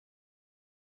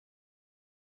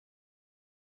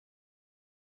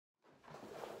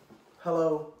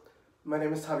Hello, my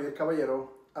name is Javier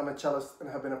Caballero. I'm a cellist and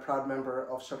have been a proud member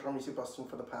of Shelter Music Boston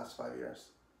for the past 5 years.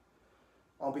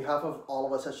 On behalf of all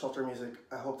of us at Shelter Music,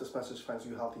 I hope this message finds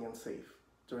you healthy and safe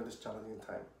during this challenging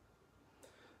time.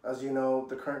 As you know,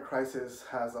 the current crisis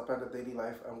has upended daily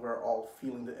life and we're all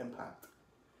feeling the impact.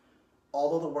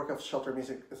 Although the work of Shelter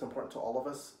Music is important to all of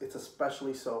us, it's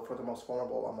especially so for the most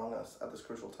vulnerable among us at this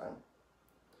crucial time.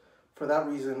 For that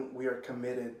reason, we are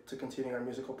committed to continuing our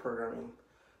musical programming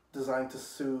designed to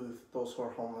soothe those who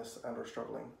are homeless and are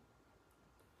struggling.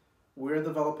 We're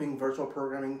developing virtual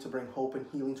programming to bring hope and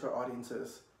healing to our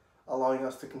audiences, allowing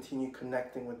us to continue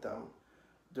connecting with them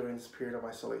during this period of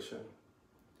isolation.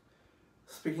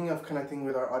 Speaking of connecting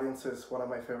with our audiences, one of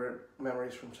my favorite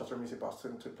memories from Shelter Music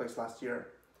Boston took place last year.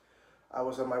 I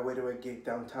was on my way to a gig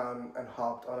downtown and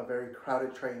hopped on a very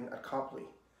crowded train at Copley.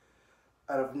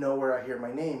 Out of nowhere, I hear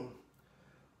my name.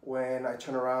 When I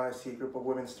turn around, I see a group of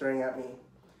women staring at me,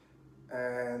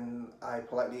 and I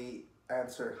politely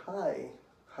answered, "Hi,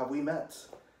 have we met?"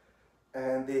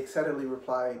 And they excitedly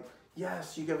replied,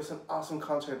 "Yes, you gave us an awesome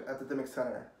concert at the Dimmick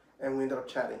Center," and we ended up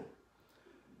chatting.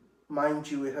 Mind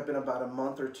you, it had been about a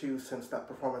month or two since that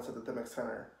performance at the Dimmick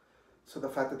Center, so the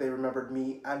fact that they remembered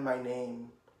me and my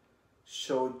name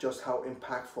showed just how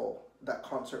impactful that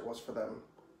concert was for them,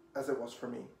 as it was for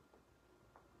me.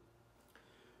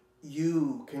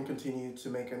 You can continue to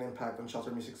make an impact on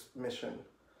Shelter Music's mission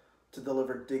to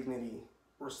deliver dignity,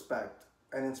 respect,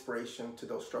 and inspiration to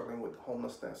those struggling with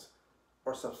homelessness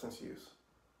or substance use.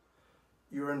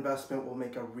 Your investment will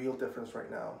make a real difference right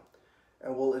now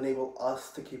and will enable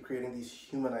us to keep creating these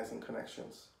humanizing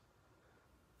connections.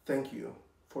 Thank you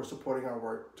for supporting our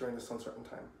work during this uncertain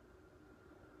time.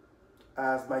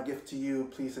 As my gift to you,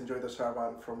 please enjoy the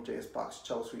Sarabande from Bach's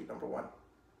Cello Suite No. 1.